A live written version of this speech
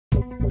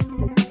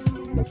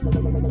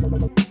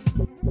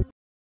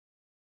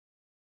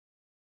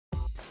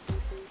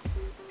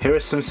Here are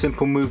some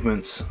simple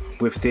movements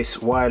with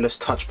this wireless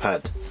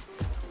touchpad.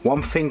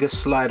 One finger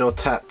slide or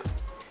tap,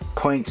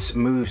 points,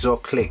 moves or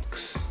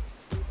clicks.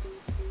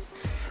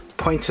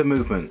 Pointer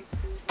movement,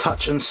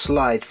 touch and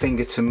slide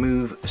finger to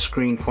move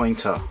screen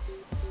pointer.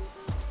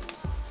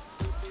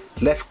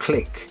 Left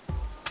click,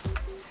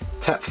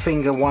 tap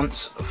finger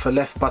once for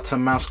left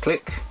button mouse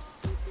click.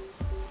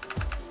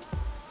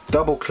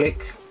 Double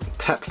click,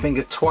 tap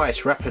finger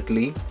twice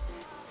rapidly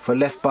for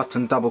left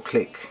button double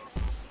click.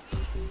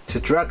 To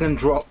drag and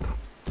drop,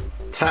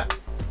 tap,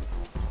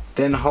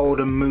 then hold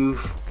and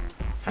move,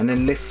 and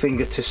then lift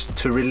finger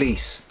to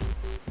release.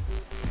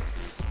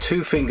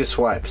 Two finger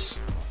swipes,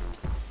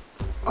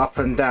 up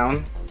and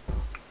down,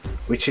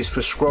 which is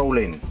for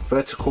scrolling,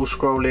 vertical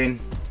scrolling,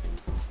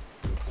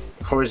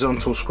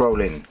 horizontal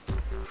scrolling.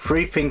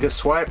 Three finger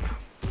swipe,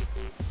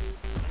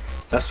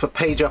 that's for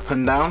page up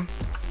and down.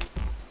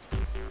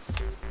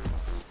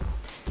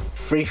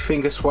 Three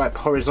finger swipe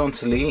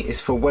horizontally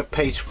is for web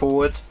page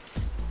forward,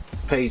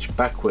 page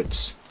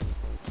backwards.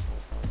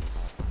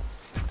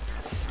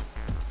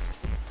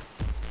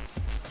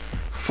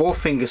 Four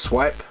finger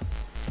swipe,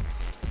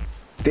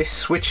 this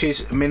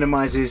switches,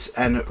 minimizes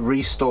and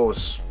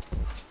restores.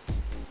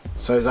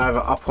 So it's either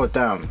up or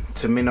down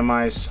to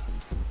minimize,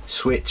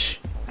 switch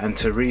and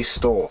to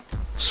restore.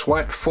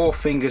 Swipe four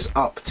fingers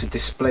up to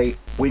display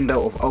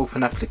window of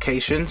open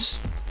applications.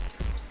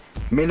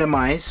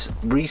 Minimize,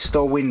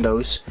 restore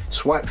windows.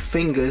 Swipe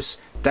fingers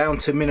down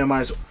to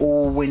minimize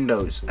all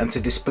windows and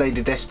to display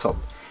the desktop.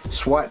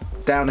 Swipe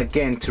down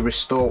again to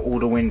restore all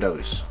the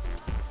windows.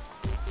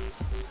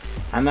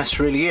 And that's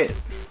really it.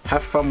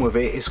 Have fun with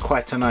it. It's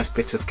quite a nice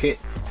bit of kit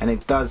and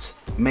it does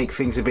make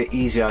things a bit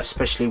easier,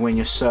 especially when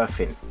you're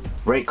surfing.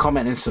 Rate,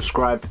 comment and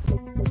subscribe.